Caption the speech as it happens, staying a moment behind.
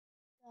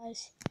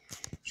Guys,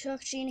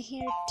 Chuck Gina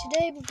here.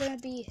 Today we're going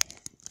to be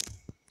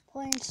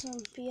playing some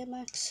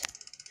BMX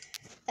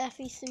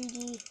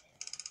FE3D.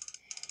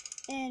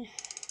 And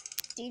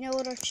do you know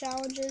what our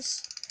challenge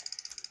is?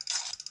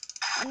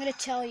 I'm going to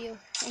tell you,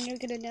 and you're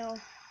going to know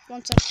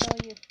once I tell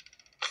you.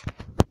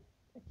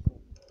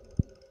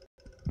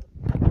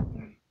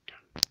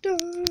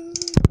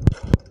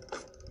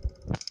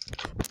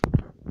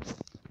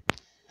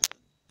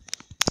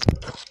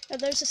 Now,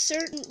 there's a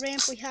certain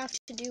ramp we have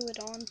to do it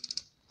on.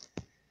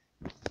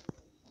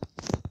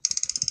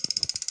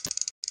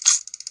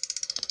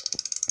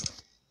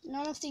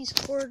 None of these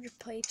quarter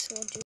pipes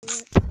will do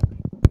it.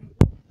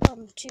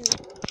 Too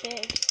big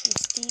and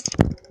steep.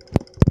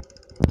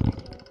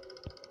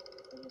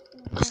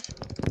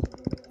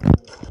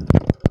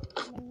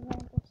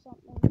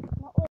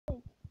 Not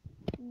really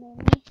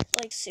many,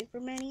 like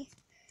super many.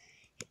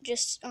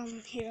 Just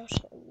here I'll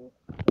show you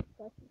if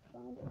I can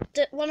find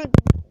it. One of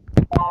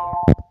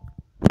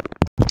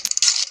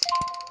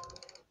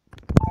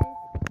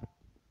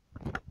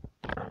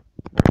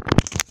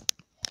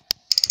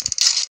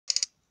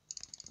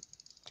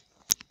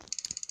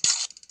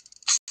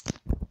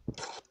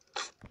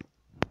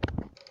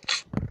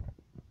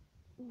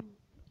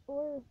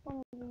or one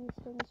of these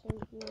things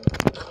right here.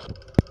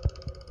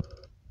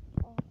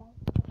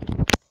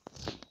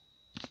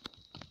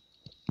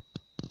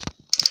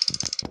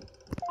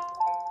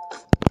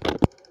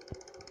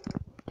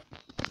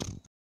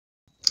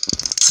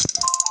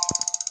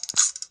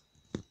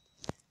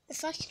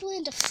 If I could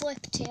land a flip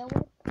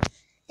tailwhip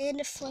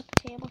and a flip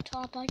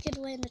tabletop, I could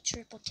land a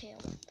triple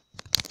tailwhip.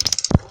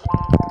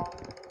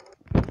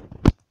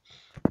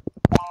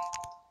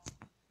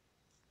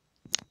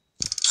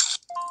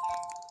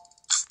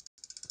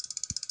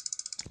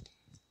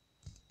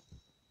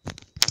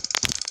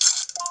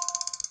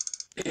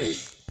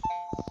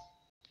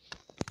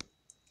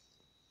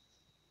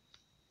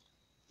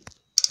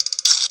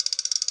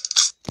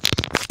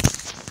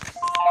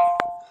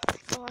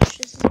 Gosh,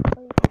 this is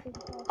quite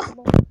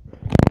impossible.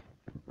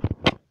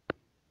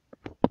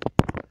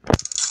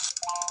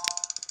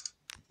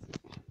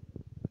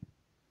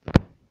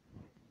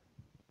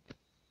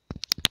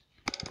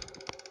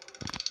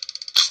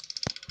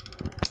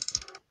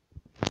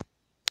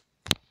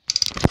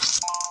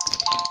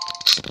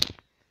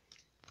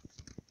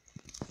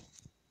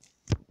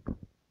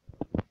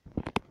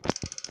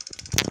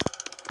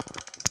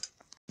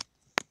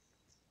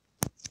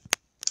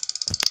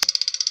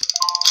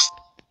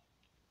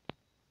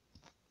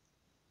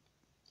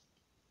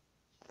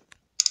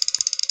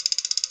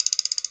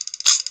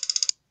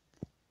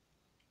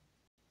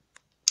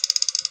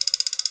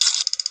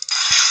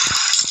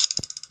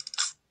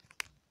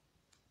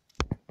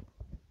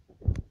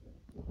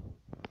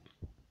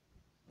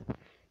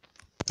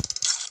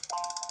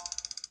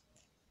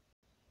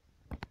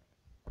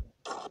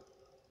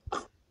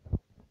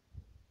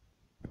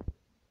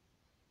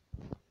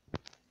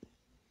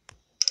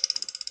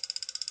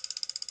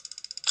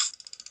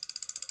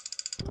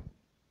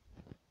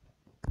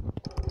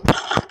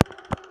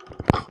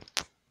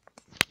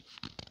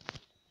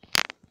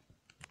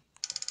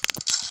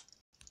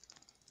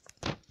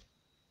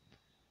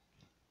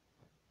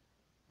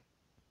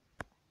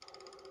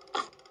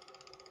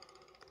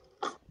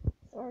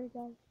 Sorry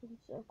guys, it's been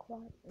so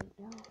quiet right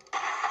now.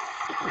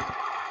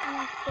 I'm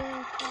not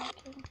there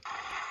talking.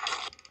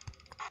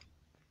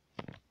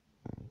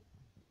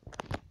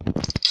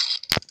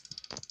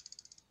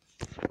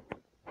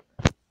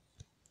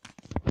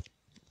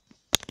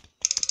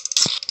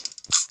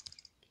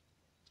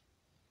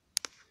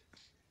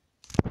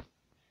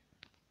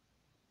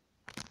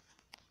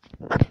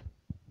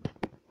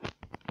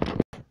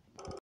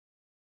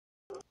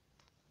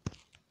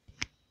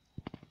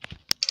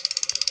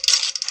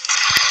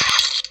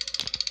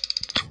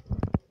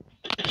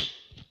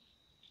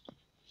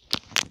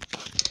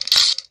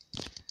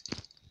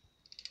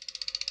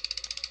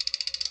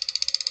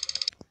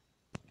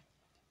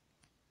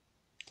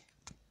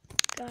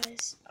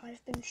 Guys,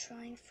 I've been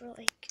trying for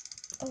like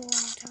a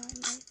long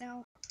time right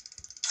now.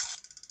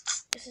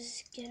 This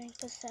is getting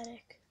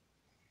pathetic.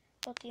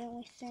 But the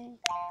only thing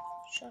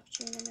Chuck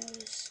Gina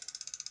knows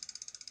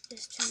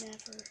is to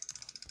never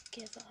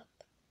give up.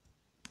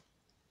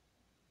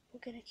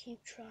 We're gonna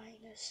keep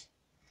trying this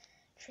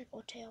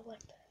triple tail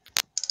whip.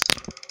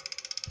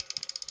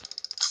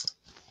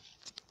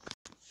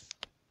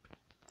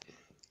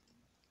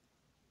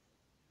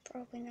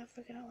 Probably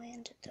never gonna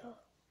land it though.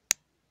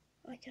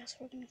 I guess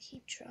we're gonna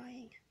keep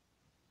trying.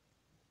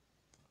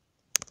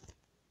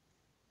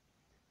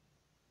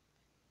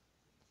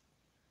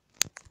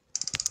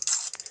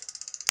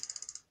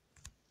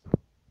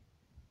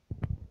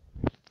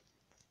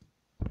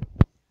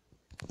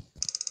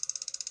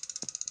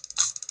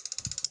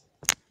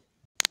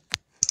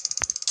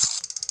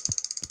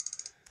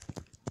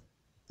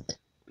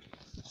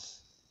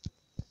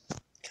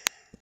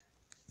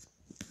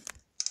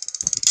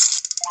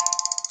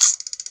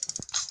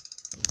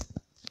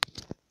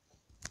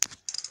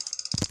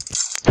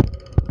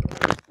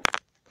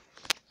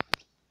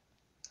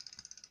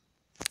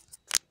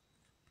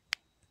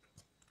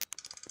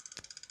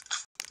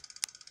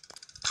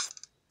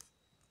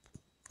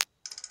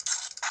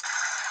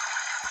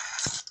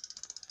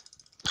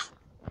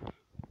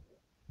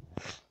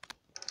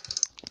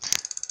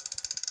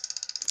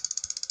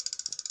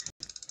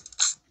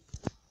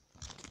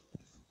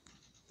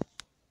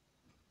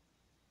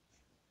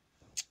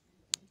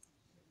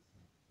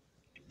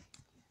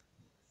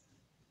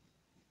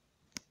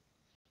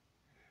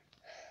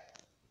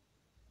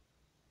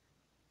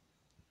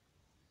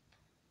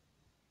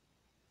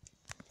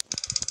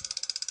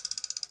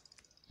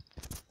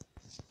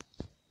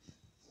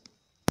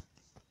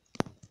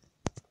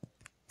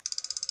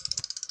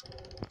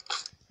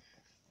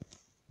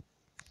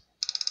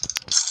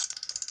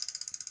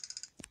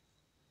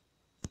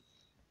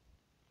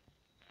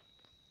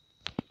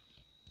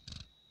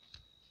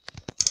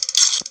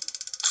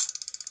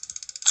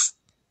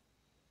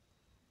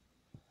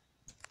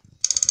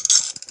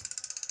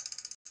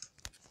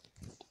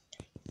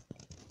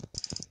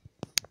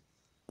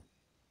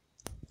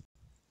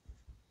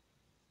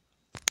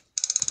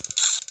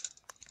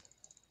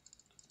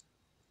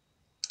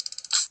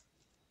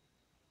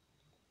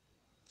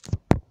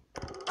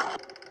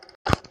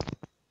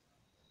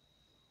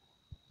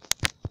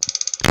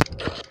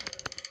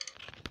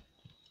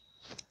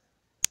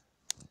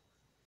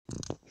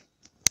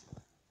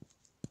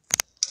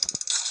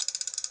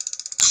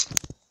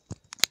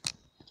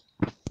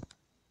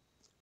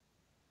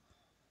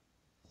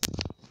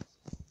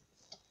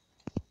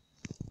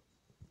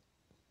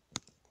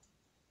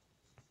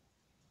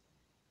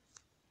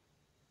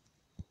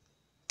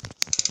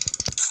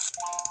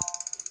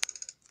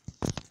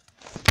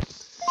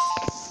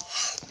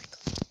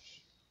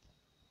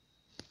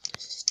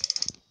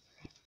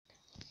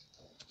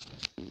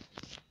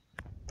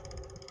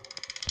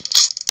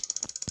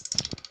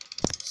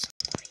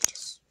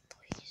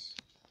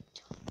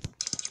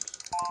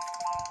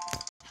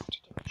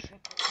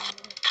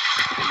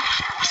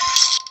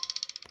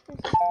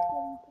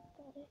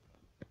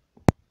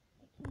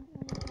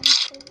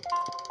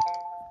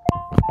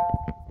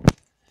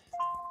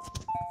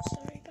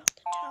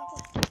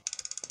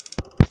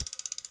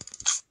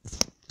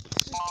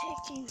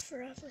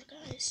 forever,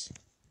 guys.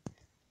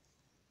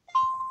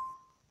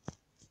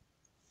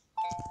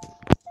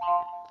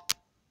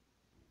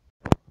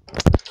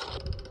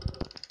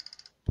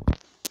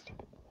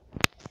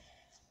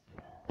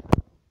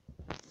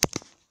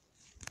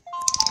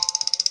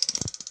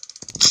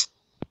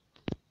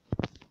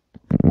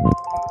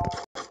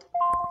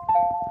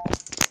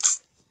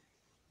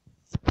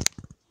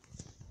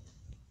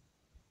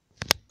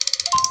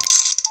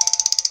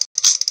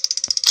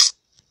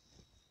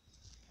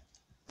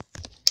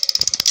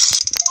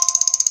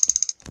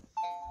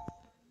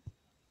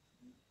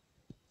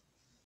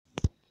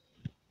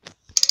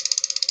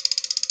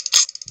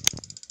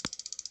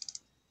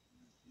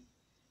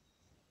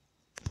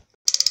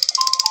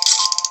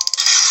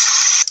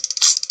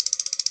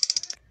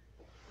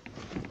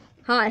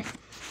 Hi.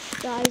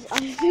 Guys,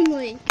 I'm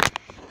like,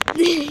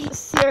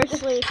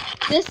 seriously.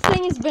 This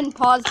thing has been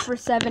paused for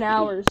 7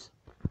 hours.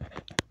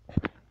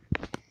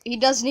 He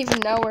doesn't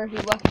even know where he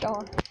left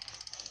off.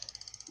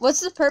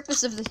 What's the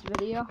purpose of this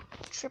video?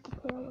 Triple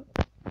tailwhip.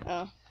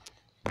 Oh.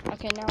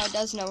 Okay, now he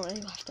does know where he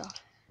left off.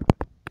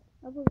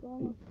 I was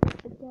almost the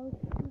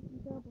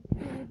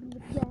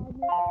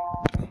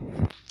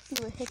I'm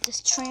gonna hit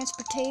this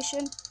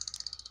transportation.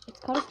 It's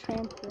called a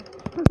transfer.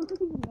 I don't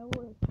even know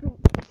what a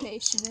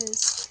transportation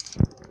is.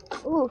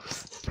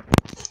 Oof.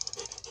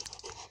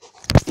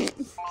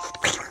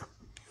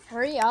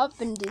 Hurry up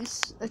and do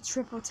a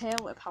triple tail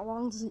whip. How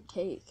long does it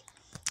take?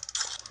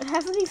 I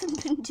haven't even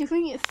been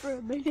doing it for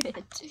a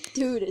minute.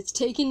 Dude, it's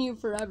taking you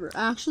forever.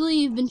 Actually,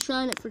 you've been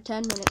trying it for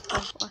 10 minutes so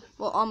far.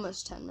 Well,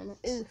 almost 10 minutes.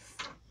 Oof.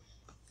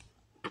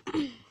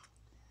 I'm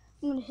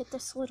gonna hit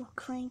this little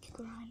crank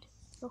grind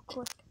real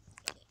quick.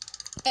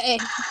 Hey.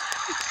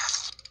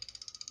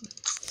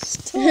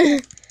 Stop.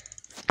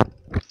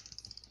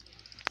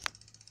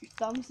 Your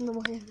thumb's in the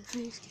way of the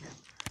face cam.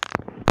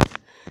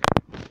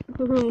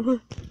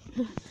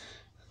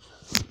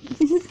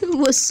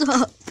 What's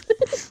up?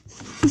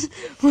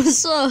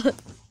 What's up?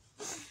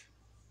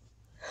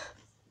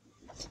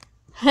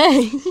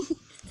 Hey.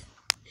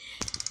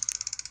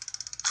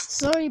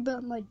 Sorry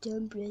about my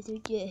dumb brother,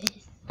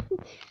 guys.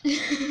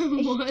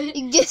 What?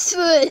 Guess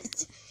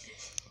what?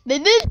 My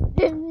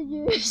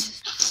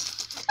mom's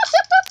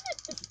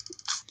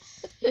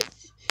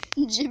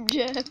Jim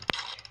Jam.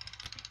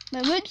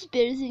 My mom's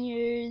better than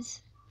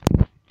yours.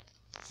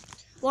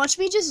 Watch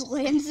me just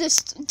land this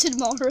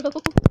tomorrow.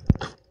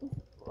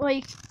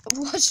 Like,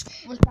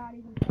 Without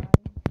even trying.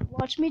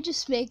 watch me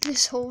just make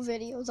this whole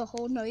video the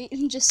whole night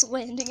and just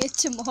landing it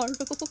tomorrow.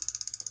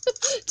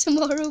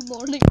 Tomorrow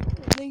morning.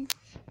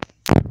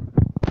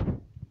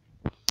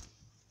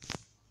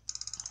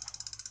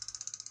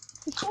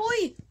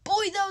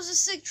 Boy, that was a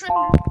sick trick.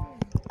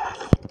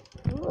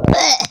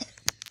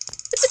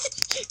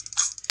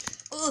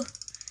 Ugh.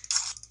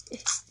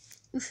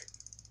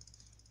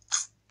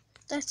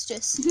 That's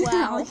just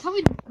wow. Like how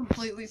he just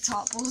completely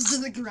topples to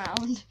the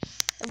ground.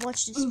 I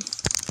watched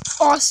this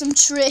awesome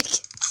trick.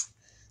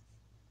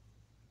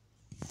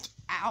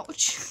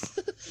 Ouch.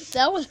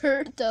 That would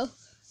hurt though.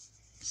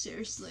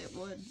 Seriously, it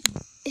would.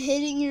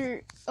 Hitting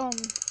your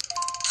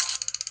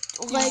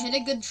Dude, leg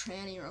hit a good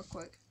tranny real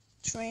quick.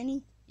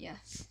 tranny. Yeah.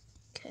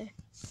 Okay.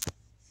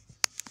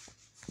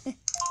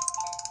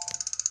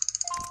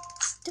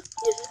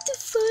 The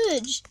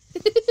fudge.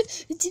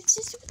 Dude,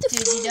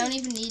 you don't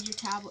even need your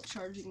tablet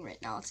charging right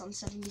now. It's on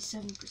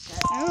 77%.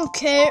 I don't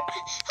care.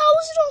 How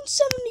is it on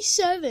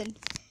 77?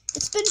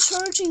 It's been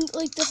charging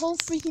like the whole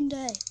freaking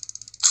day.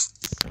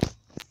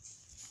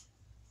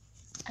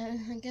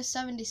 I guess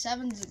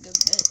 77 is a good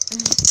bit.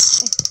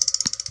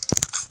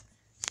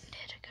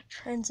 Hit a good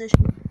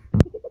transition.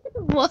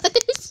 What?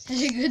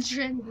 Hit a good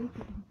transition.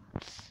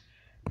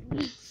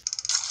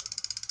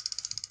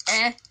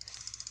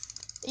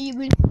 You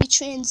would be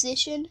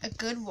transition? A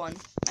good one.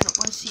 I don't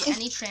want to see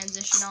any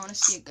transition. I want to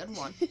see a good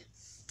one.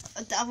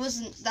 That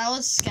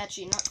was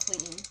sketchy, not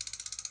clean.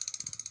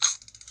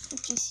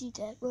 Did you see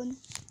that one?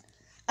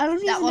 I don't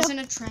even That know. wasn't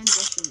a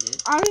transition,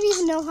 dude. I don't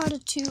even know how to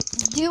do a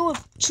transition. Do a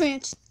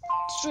trans.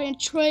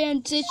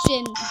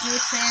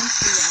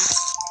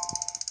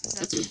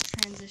 That's what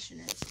transition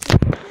is.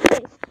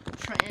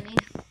 Tranny.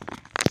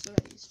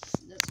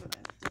 That's what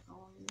I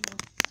call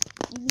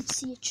it. You can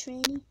see a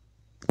tranny.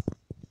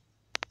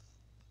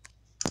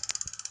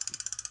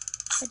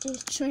 I did a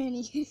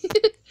tranny.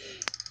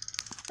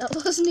 That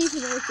wasn't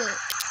even like a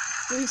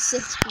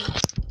 360.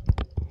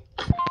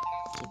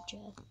 Good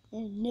job.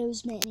 And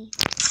nose manny.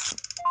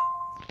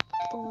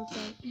 Oh,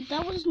 okay.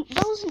 That was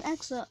an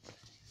X up.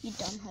 You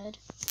dumbhead.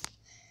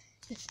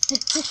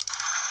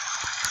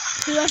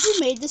 Whoever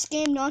made this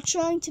game, not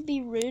trying to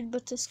be rude,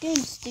 but this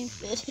game's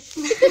stupid.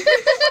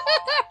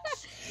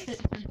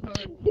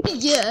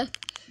 Yeah.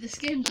 This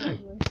game's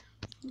ugly.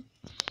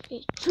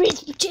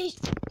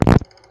 Transportation.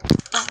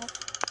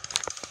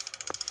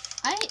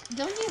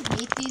 Don't you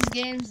hate these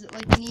games that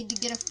like you need to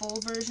get a full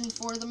version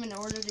for them in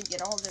order to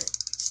get all their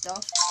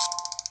stuff?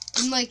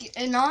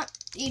 And not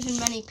even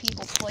many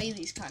people play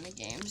these kind of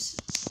games.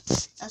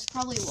 That's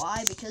probably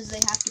why, because they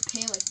have to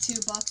pay like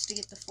 $2 to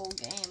get the full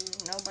game.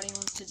 Nobody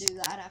wants to do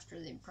that after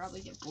they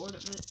probably get bored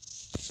of it.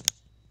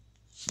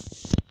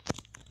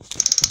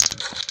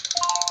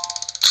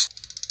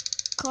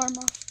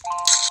 Karma.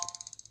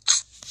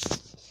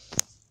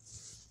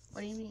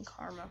 What do you mean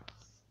karma?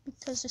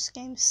 Because this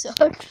game sucks.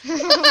 What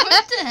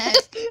the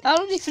heck? I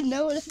don't even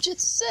know what I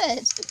just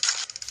said.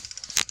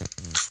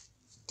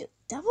 Dude,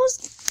 that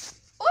was...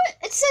 What?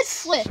 It said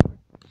flip.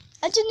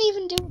 I didn't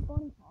even do a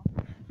bunny hop.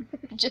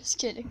 Just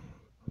kidding.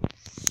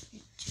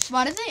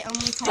 Why did they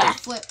only call it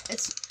flip?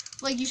 It's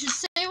like you should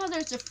say whether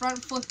it's a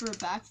front flip or a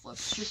back flip.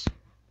 Just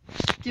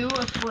do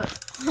a flip.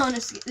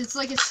 It's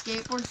like a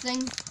skateboard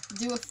thing.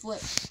 Do a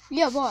flip.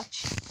 Yeah,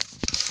 watch.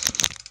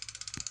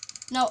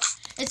 No,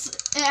 it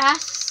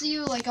asks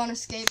you like on a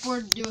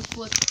skateboard do a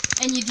flip,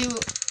 and you do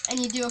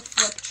a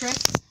flip trick,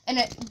 and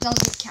it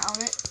doesn't count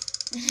it.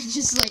 It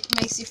just like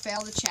makes you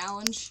fail the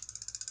challenge.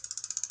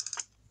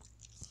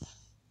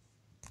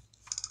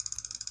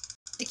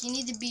 Like you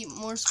need to be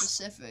more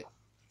specific.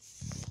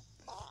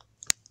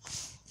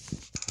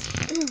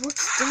 Ooh,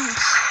 what's this?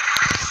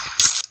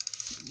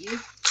 You?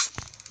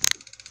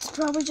 It's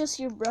probably just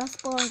your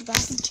breath blowing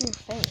back into your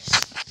face.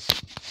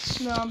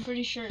 No, I'm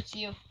pretty sure it's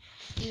you.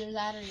 Either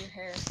that or your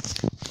hair.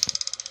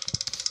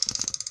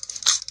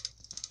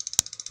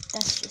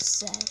 That's just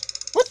sad.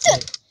 What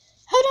the?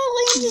 How'd I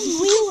land in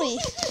wheelie?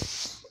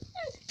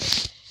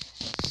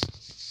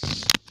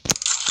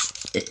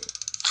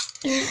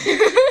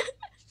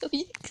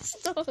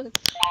 Stop.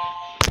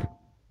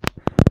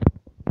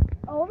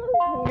 All those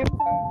haters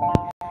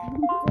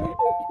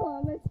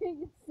commenting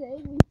and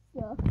saying we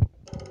suck.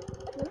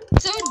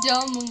 So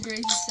dumb when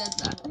Gracie said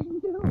that. I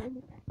know.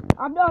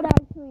 I'm not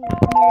actually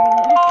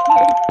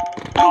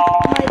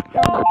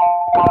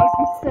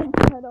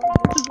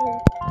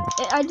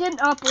I didn't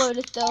upload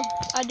it though.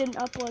 I didn't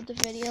upload the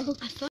video.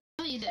 I thought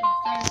you did.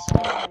 I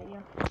saw the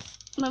video.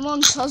 My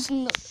one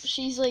cousin,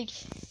 she's like,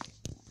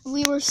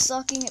 we were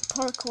sucking at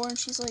parkour, and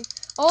she's like,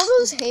 all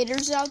those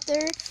haters out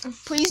there,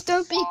 please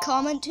don't be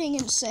commenting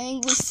and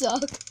saying we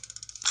suck.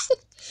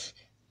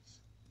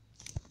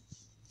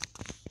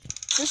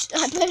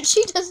 I bet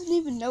she doesn't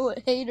even know what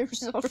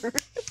haters are.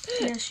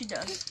 Yeah, she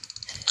does.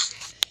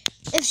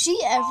 If she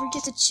ever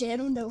gets a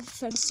channel, no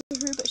offense to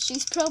her, but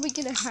she's probably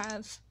gonna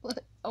have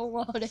a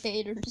lot of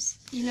haters.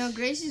 You know,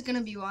 Gracie's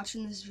gonna be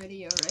watching this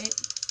video, right?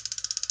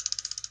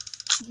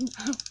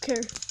 I don't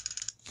care.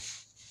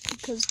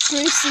 Because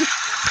Gracie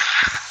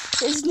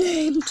is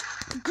named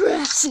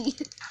Grassy.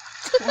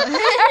 What?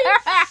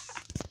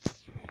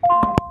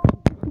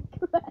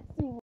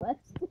 Grassy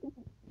Weston.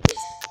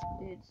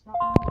 Dude, stop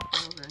making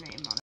fun of her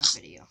name on a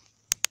video.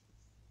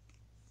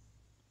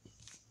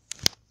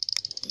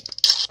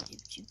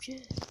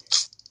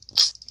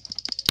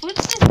 What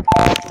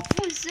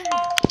was that?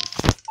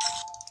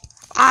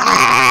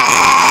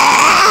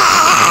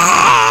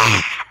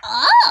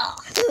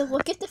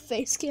 Look at the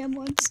face cam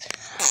once.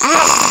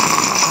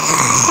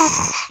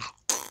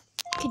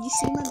 Can you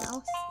see my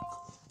mouth?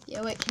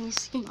 Yeah, wait, can you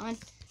see mine?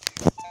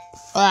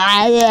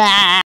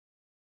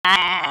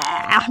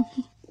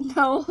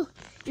 No,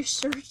 your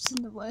shirt's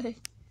in the way.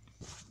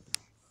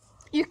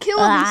 You're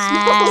killing me,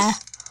 Snow.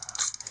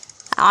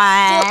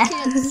 Still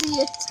can't see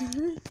it.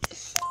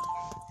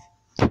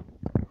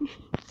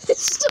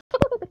 Stop.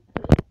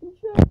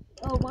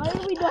 Oh, why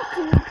are we not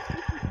doing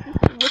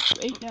this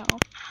right now?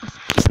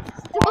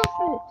 Stop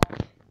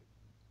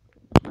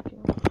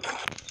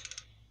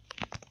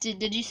it.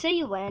 Did you say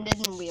you landed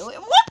in wheelie?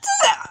 What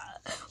the?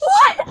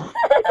 What?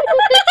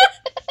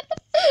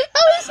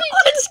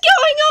 What's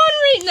going on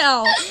right now?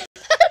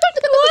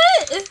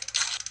 What?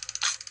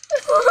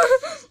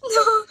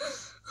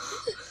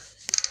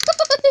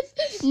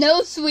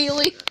 No,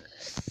 Sweelie.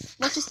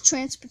 What is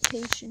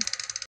transportation?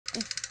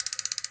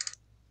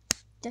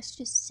 That's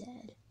just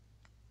sad.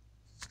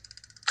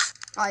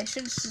 I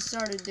should have just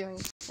started doing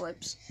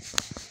flips.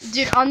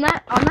 Dude, on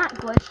that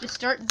glitch, just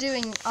start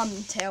doing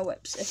tail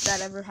whips if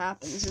that ever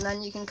happens, and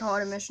then you can call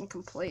it a mission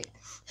complete.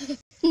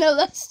 No,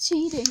 that's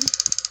cheating.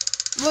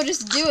 Well,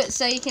 just do it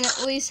so you can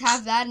at least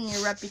have that in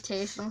your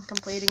reputation,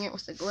 completing it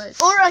with the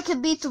glitch. Or I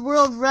could beat the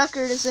world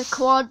record as a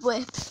quad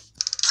whip.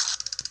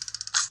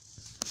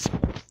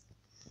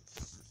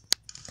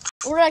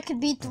 Or I could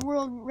beat the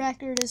world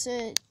record as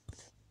a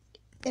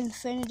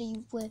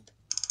infinity whip.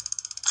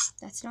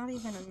 That's not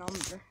even a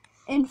number.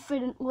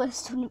 Infinite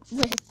list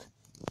whip.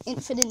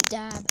 Infinite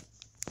dab.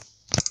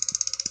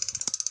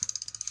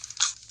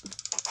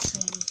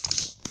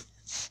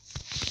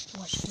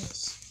 Watch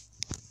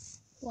this.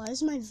 Why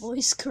is my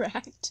voice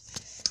cracked?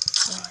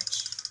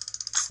 Watch.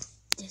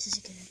 This is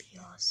gonna be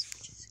awesome.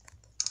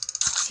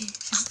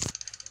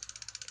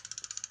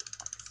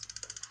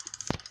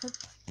 Oh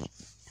my god!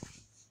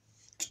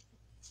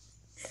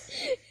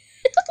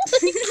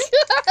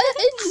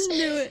 I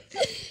knew it.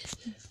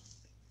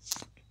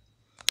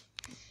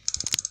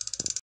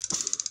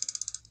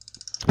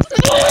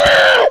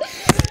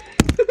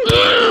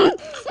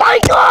 My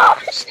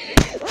gosh!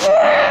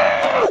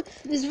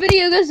 This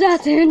video goes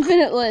out to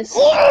Infinite List.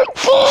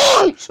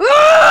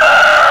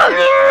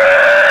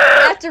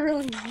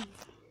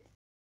 Bye.